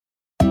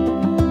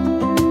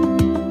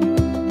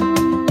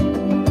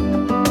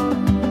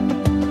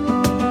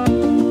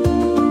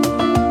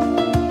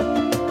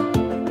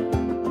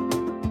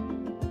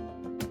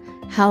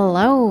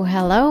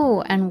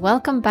Hello, and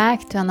welcome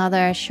back to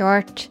another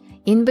short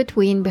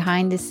in-between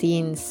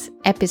behind-the-scenes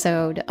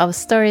episode of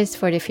Stories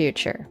for the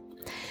Future.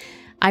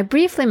 I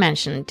briefly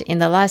mentioned in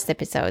the last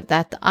episode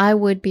that I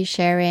would be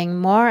sharing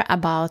more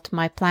about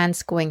my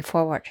plans going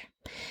forward.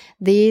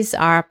 These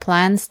are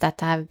plans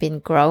that have been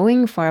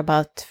growing for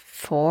about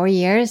 4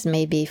 years,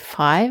 maybe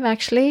 5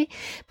 actually,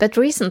 but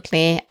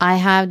recently I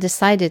have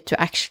decided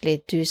to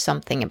actually do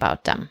something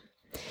about them.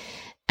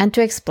 And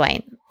to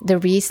explain the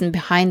reason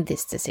behind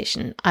this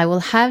decision, I will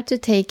have to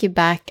take you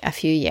back a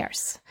few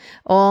years,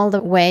 all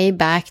the way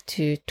back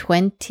to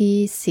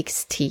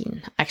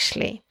 2016,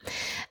 actually.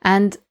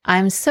 And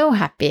I'm so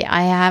happy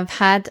I have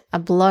had a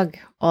blog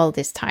all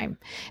this time,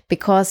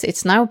 because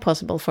it's now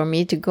possible for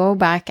me to go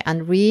back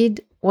and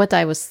read what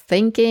I was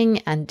thinking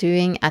and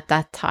doing at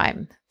that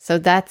time. So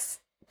that's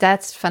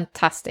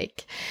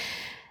fantastic.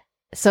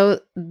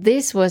 So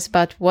this was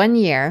about 1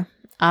 year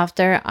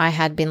after I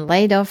had been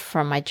laid off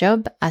from my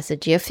job as a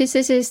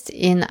geophysicist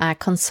in a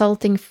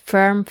consulting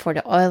firm for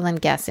the oil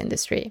and gas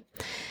industry.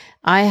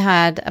 I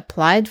had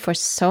applied for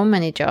so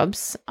many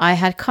jobs. I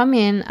had come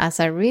in as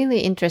a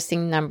really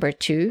interesting number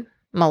 2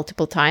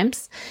 multiple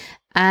times,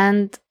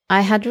 and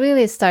I had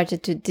really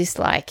started to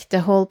dislike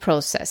the whole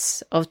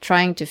process of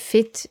trying to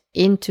fit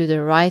into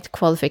the right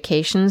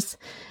qualifications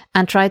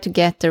and try to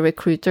get the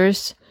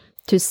recruiters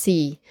to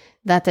see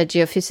that a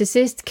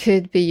geophysicist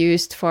could be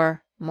used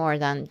for more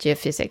than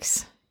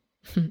geophysics.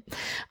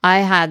 I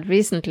had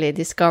recently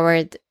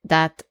discovered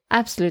that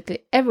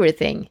absolutely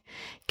everything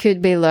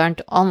could be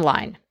learned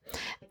online.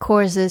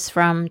 Courses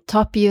from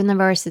top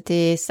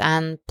universities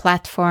and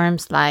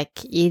platforms like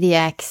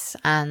EDX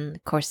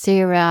and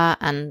Coursera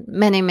and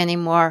many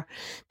more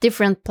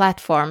different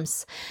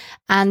platforms.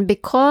 And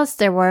because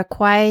there were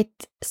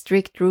quite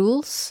strict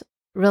rules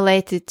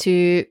related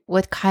to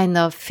what kind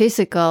of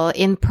physical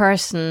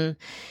in-person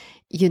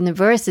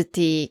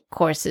university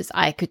courses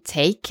I could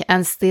take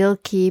and still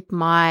keep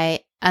my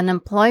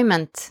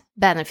unemployment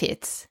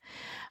benefits,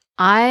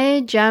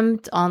 I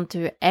jumped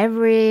onto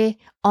every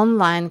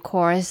online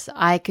course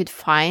I could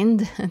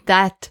find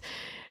that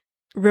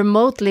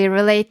remotely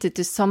related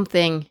to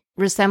something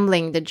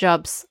resembling the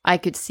jobs I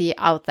could see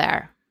out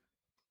there.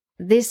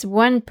 This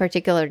one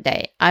particular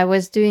day, I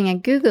was doing a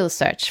Google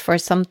search for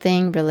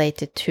something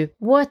related to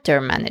water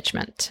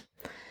management.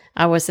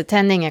 I was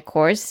attending a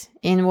course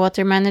in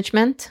water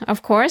management,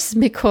 of course,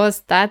 because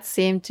that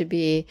seemed to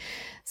be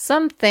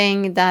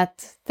something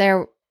that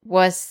there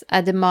was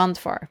a demand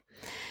for.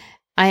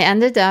 I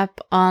ended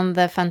up on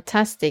the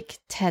fantastic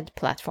TED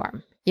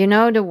platform. You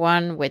know, the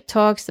one with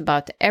talks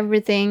about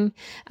everything,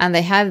 and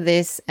they have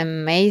this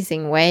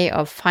amazing way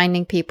of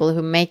finding people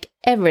who make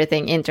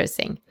everything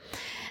interesting.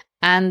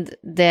 And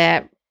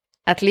the,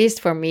 at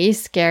least for me,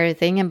 scary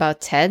thing about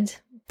TED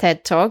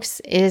Talks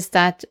is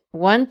that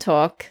one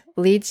talk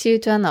leads you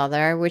to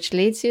another, which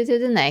leads you to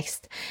the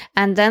next,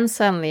 and then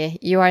suddenly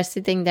you are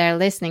sitting there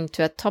listening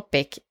to a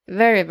topic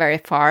very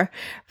far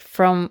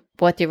from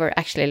what you were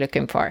actually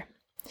looking for.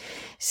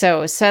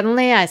 So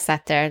suddenly I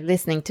sat there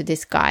listening to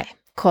this guy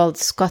called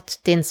Scott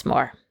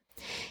Dinsmore.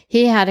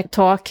 He had a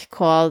talk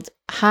called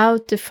How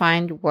to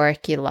Find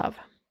Work You Love.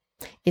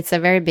 It's a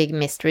very big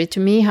mystery to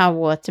me how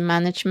water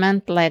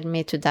management led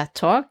me to that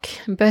talk,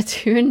 but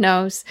who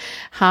knows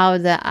how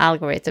the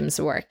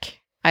algorithms work?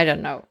 I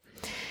don't know.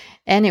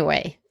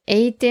 Anyway,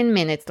 18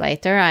 minutes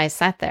later, I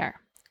sat there,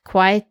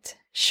 quite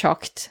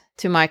shocked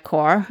to my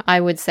core,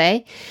 I would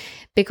say,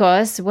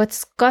 because what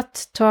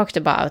Scott talked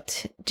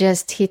about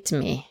just hit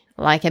me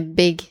like a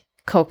big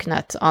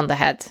coconut on the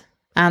head.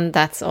 And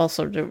that's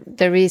also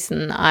the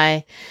reason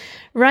I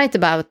write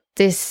about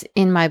this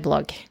in my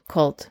blog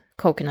called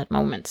Coconut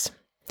Moments.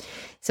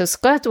 So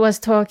Scott was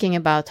talking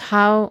about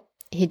how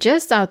he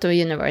just out of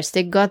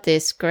university got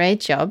this great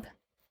job,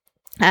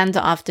 and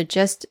after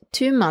just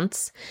 2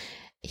 months,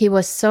 he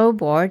was so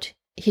bored,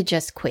 he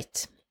just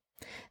quit.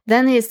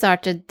 Then he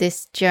started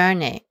this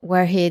journey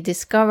where he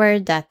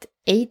discovered that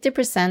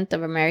 80%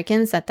 of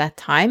Americans at that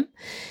time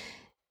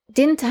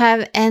didn't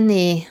have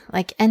any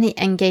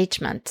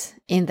engagement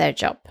in their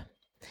job.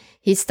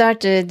 He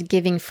started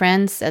giving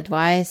friends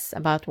advice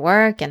about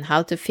work and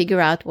how to figure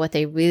out what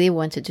they really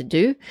wanted to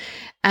do.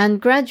 And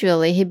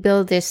gradually he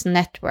built this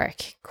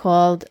network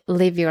called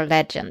Live Your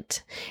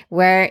Legend,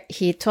 where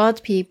he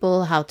taught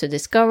people how to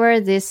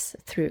discover this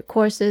through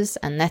courses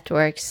and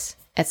networks,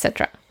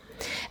 etc.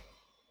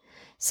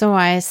 So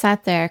I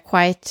sat there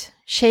quite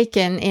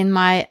shaken in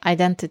my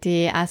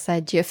identity as a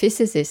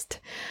geophysicist,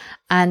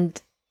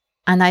 and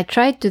I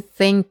tried to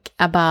think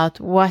about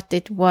what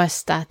it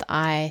was that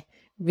I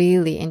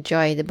really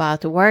enjoyed about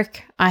the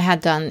work I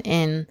had done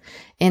in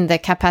the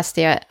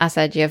capacity as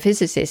a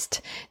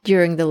geophysicist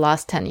during the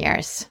last 10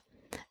 years.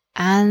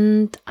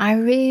 And I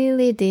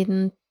really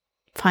didn't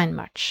find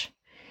much.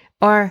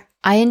 Or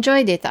I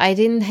enjoyed it. I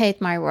didn't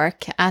hate my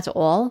work at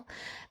all.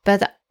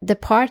 But the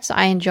parts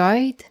I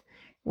enjoyed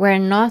were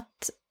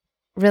not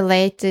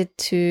related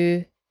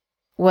to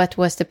what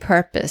was the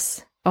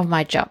purpose of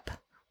my job.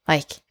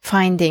 like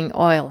finding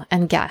oil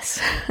and gas.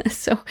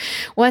 So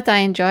what I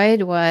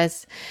enjoyed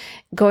was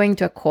going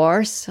to a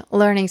course,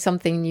 learning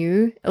something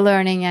new,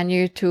 learning a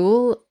new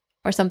tool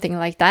or something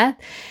like that,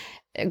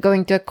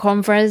 going to a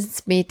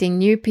conference, meeting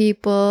new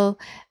people,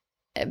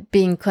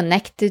 being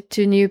connected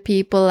to new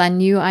people and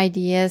new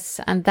ideas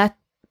and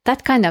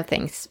that kind of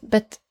things,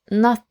 but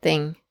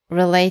nothing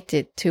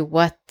related to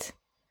what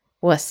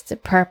was the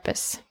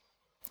purpose.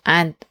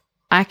 And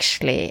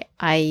actually,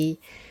 I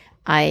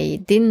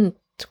didn't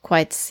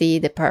quite see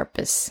the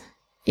purpose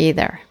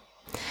either.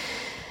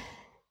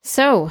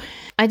 So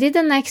I did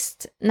the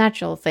next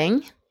natural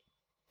thing.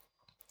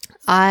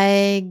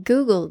 I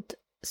Googled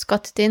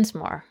Scott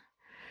Dinsmore,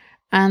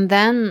 and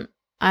then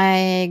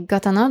I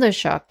got another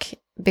shock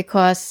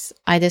because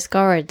I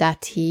discovered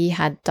that he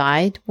had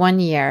died 1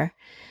 year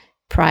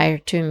prior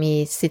to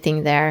me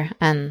sitting there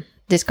and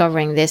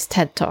discovering this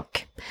TED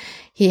Talk.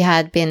 He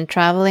had been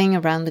traveling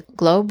around the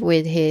globe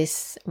with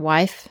his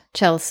wife,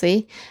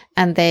 Chelsea,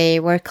 and they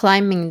were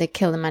climbing the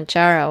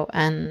Kilimanjaro,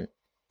 and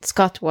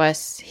Scott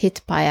was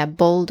hit by a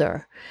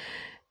boulder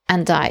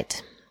and died.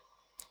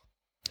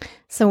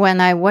 So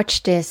when I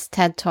watched this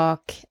TED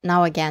Talk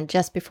now again,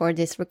 just before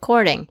this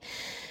recording,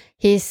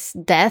 his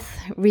death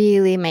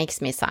really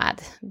makes me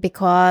sad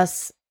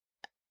because,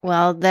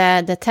 well,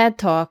 the TED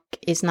Talk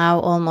is now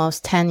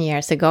almost 10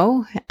 years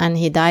ago, and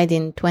he died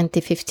in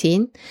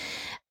 2015.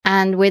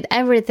 And with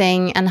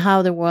everything and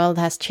how the world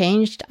has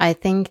changed, I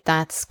think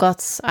that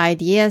Scott's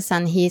ideas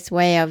and his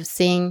way of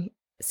seeing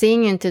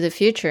into the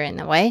future in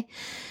a way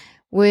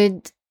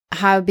would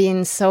have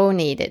been so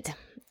needed.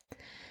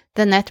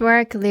 The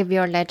network Live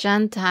Your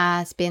Legend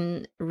has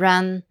been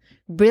run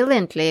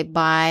brilliantly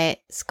by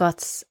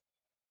Scott's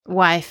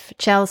wife,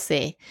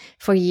 Chelsea,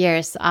 for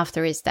years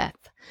after his death.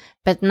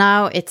 But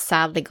now it's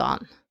sadly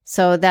gone.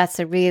 So that's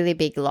a really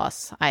big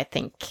loss, I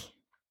think.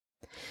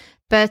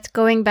 But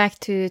going back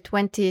to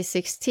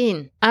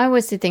 2016, I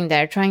was sitting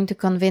there trying to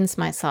convince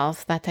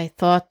myself that I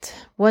thought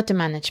water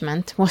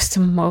management was the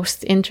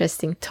most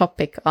interesting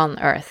topic on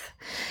earth,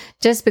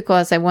 just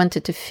because I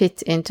wanted to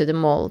fit into the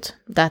mold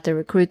that the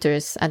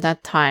recruiters at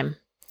that time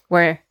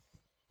were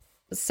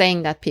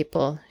saying that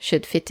people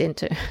should fit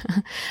into.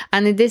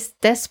 And in this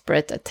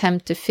desperate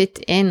attempt to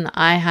fit in,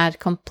 I had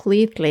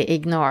completely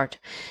ignored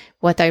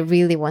what I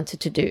really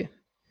wanted to do.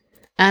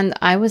 And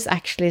I was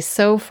actually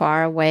so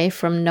far away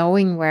from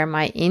knowing where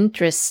my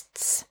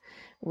interests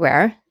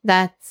were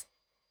that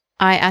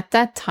I at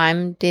that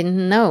time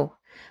didn't know.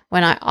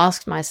 When I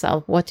asked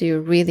myself, what do you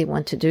really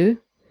want to do?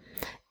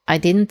 I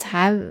didn't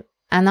have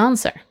an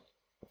answer.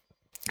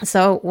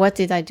 So what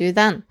did I do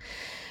then?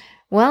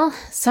 Well,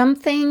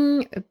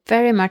 something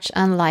very much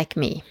unlike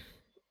me.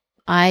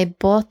 I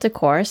bought a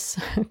course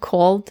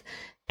called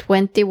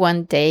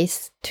 21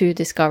 Days to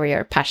Discover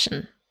Your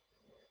Passion.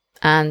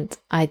 And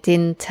I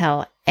didn't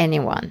tell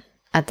anyone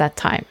at that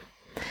time.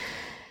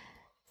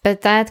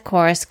 But that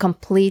course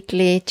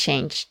completely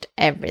changed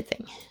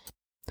everything.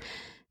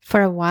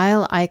 For a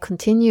while, I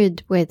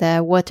continued with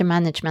a water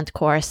management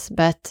course,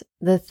 but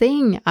the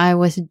thing I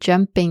was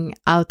jumping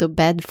out of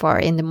bed for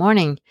in the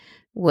morning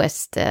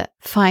was the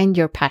Find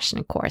Your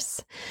Passion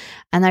course.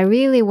 And I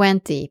really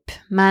went deep,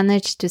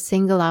 managed to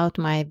single out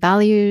my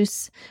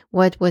values,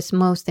 what was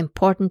most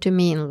important to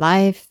me in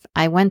life.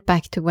 I went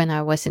back to when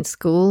I was in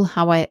school,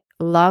 how I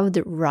loved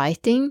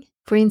writing,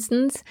 for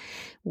instance.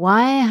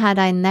 Why had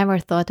I never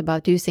thought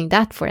about using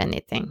that for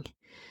anything?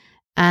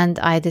 And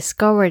I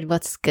discovered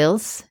what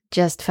skills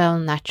just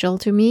felt natural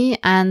to me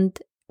and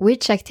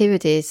which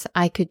activities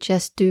I could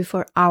just do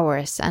for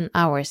hours and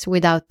hours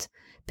without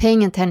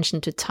paying attention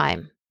to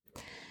time.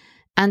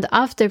 And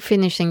after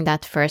finishing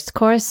that first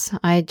course,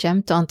 I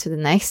jumped onto the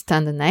next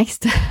and the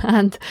next,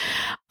 and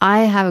I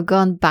have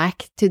gone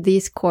back to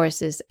these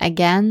courses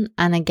again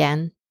and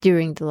again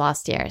during the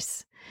last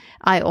years.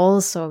 I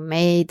also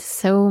made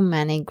so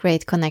many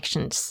great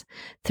connections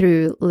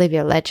through Live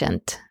Your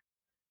Legend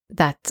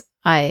that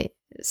I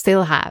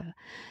still have.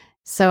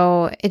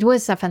 So it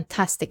was a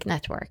fantastic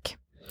network.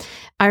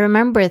 I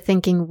remember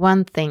thinking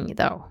one thing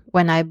though,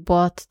 when I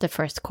bought the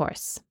first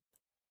course.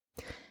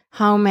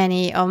 How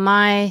many of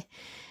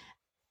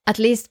at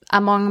least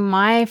among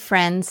my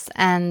friends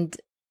and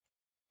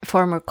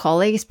former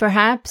colleagues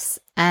perhaps,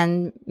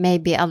 and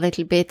maybe a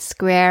little bit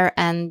square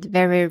and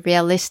very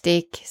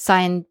realistic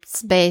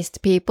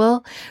science-based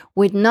people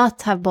would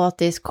not have bought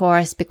this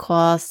course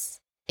because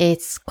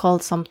it's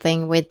called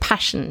something with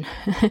passion.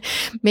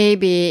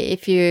 Maybe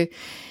if you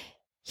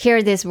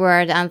hear this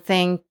word and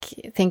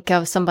think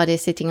of somebody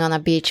sitting on a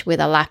beach with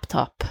a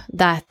laptop,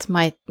 that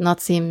might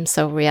not seem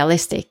so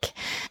realistic.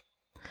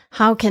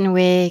 How can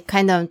we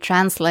kind of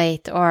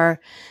translate or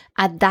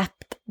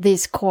adapt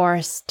this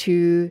course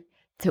to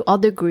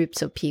other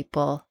groups of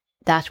people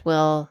that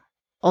will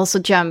also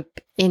jump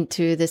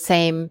into the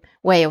same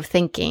way of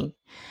thinking,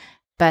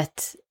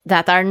 but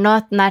that are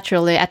not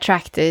naturally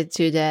attracted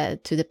to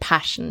the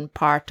passion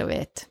part of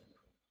it?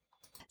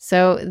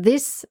 So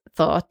this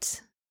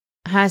thought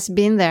has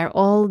been there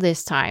all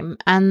this time,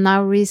 and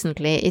now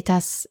recently it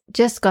has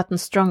just gotten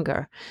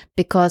stronger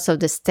because of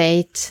the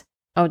state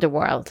of the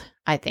world,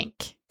 I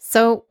think.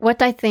 So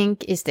what I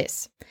think is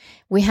this.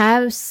 We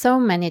have so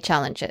many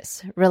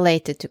challenges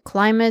related to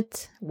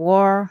climate,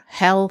 war,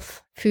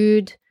 health,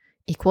 food,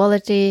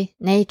 equality,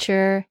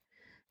 nature,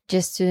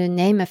 just to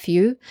name a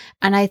few.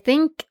 And I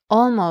think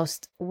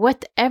almost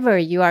whatever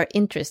you are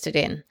interested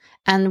in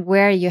and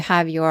where you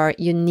have your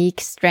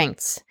unique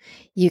strengths,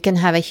 you can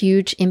have a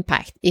huge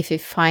impact if you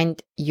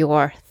find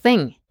your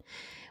thing.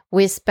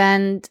 We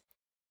spend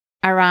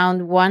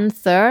around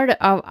 1/3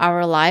 of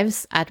our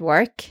lives at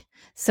work.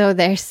 So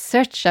there's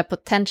such a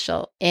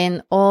potential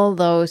in all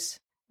those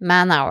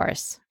man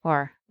hours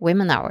or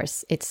women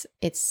hours. It's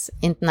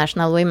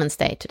International Women's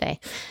Day today.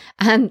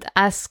 And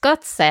as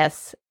Scott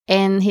says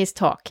in his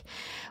talk,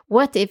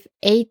 what if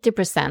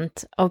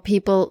 80% of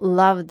people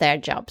love their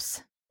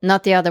jobs,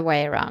 not the other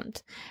way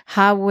around?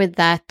 How would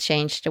that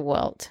change the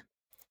world?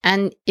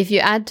 And if you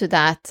add to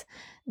that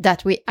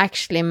we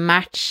actually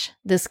match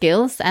the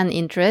skills and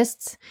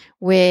interests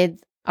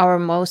with our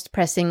most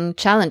pressing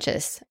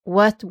challenges,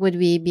 what would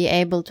we be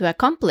able to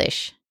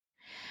accomplish?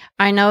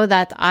 I know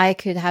that I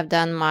could have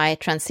done my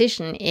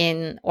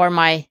transition or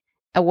my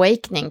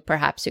awakening,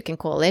 perhaps you can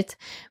call it,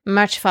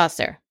 much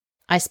faster.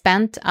 I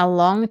spent a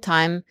long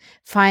time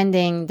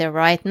finding the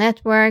right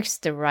networks,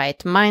 the right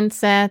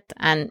mindset,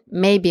 and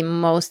maybe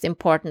most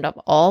important of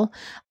all,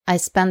 I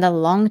spent a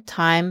long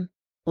time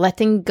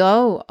letting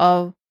go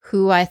of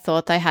who I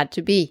thought I had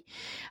to be.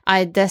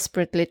 I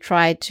desperately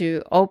tried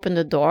to open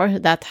the door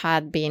that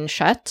had been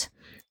shut,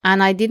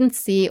 and I didn't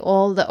see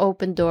all the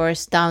open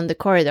doors down the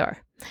corridor.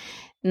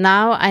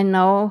 Now I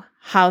know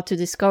how to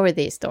discover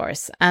these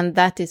doors, and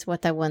that is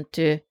what I want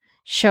to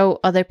show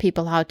other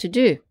people how to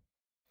do.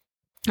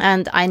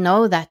 And I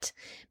know that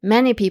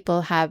many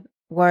people have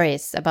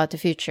worries about the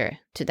future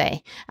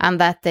today, and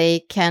that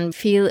they can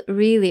feel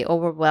really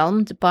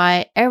overwhelmed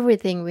by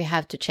everything we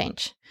have to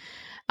change.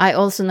 I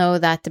also know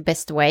that the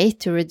best way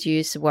to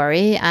reduce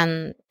worry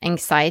and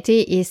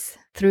anxiety is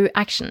through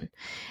action.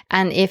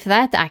 And if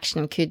that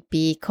action could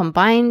be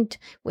combined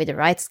with the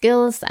right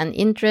skills and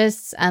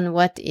interests and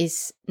what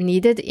is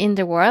needed in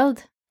the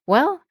world,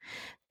 well,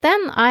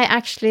 then I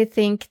actually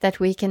think that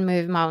we can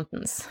move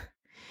mountains.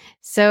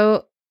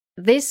 So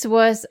this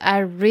was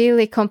a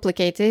really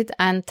complicated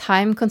and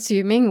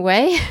time-consuming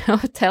way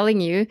of telling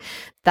you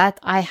that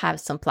I have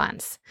some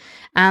plans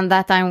and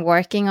that I'm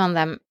working on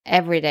them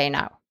every day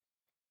now.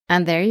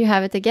 And there you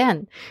have it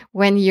again.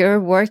 When you're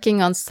working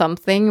on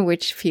something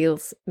which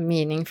feels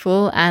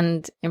meaningful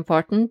and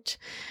important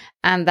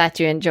and that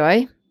you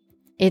enjoy,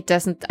 it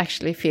doesn't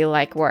actually feel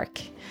like work.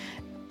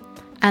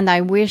 And I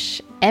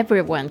wish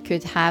everyone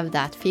could have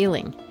that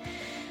feeling.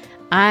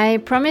 I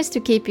promise to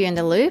keep you in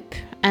the loop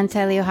and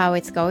tell you how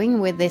it's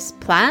going with this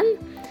plan.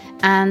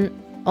 And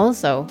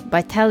also,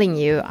 by telling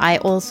you, I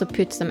also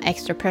put some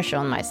extra pressure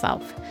on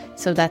myself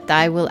so that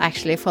I will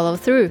actually follow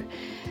through.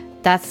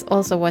 That's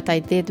also what I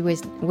did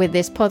with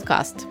this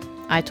podcast.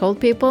 I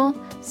told people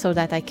so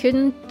that I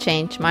couldn't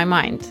change my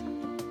mind.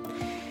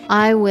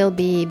 I will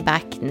be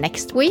back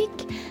next week,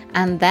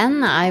 and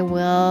then I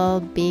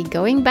will be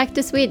going back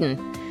to Sweden.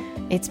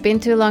 It's been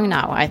too long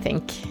now, I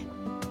think.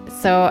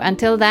 So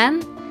until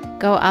then,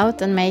 go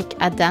out and make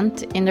a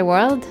dent in the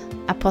world,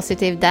 a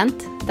positive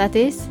dent, that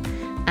is,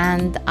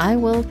 and I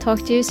will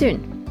talk to you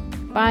soon.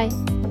 Bye.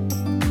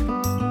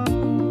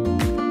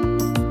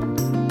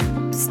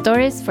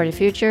 Stories for the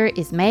Future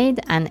is made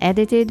and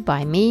edited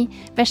by me,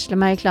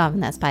 Veslemøy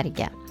Klaveness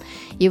Berge.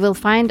 You will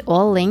find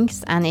all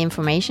links and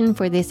information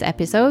for this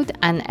episode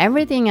and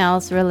everything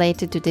else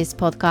related to this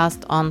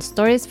podcast on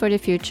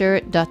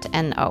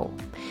storiesforthefuture.no.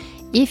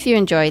 If you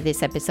enjoyed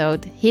this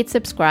episode, hit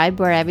subscribe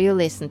wherever you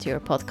listen to your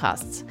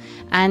podcasts.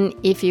 And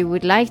if you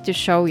would like to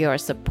show your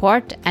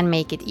support and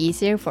make it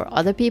easier for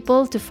other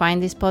people to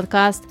find this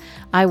podcast,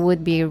 I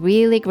would be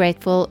really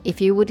grateful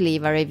if you would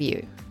leave a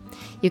review.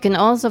 You can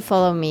also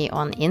follow me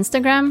on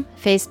Instagram,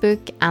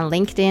 Facebook, and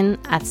LinkedIn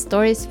at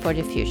Stories for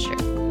the Future.